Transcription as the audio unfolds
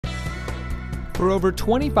For over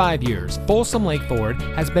 25 years, Folsom Lake Ford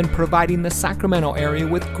has been providing the Sacramento area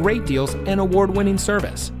with great deals and award-winning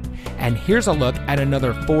service. And here's a look at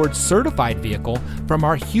another Ford certified vehicle from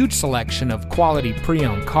our huge selection of quality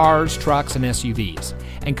pre-owned cars, trucks, and SUVs,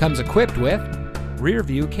 and comes equipped with rear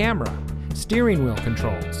view camera, steering wheel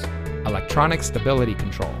controls, electronic stability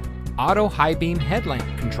control, auto high beam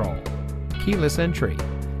headlamp control, keyless entry,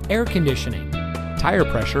 air conditioning, tire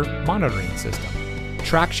pressure monitoring system,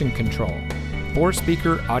 traction control,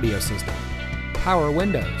 4-speaker audio system, power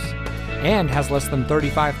windows, and has less than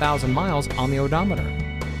 35,000 miles on the odometer.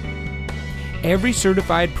 Every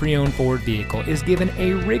certified pre-owned Ford vehicle is given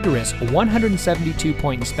a rigorous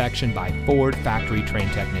 172-point inspection by Ford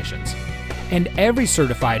factory-trained technicians. And every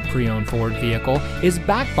certified pre-owned Ford vehicle is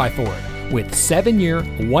backed by Ford with 7-year,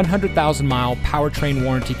 100,000-mile powertrain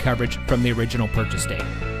warranty coverage from the original purchase date,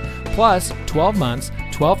 plus 12 months,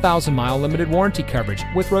 12,000-mile limited warranty coverage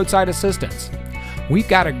with roadside assistance. We've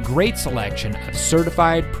got a great selection of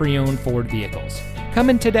certified pre-owned Ford vehicles. Come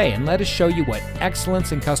in today and let us show you what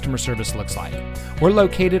excellence in customer service looks like. We're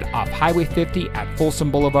located off Highway 50 at Folsom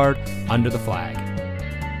Boulevard under the flag.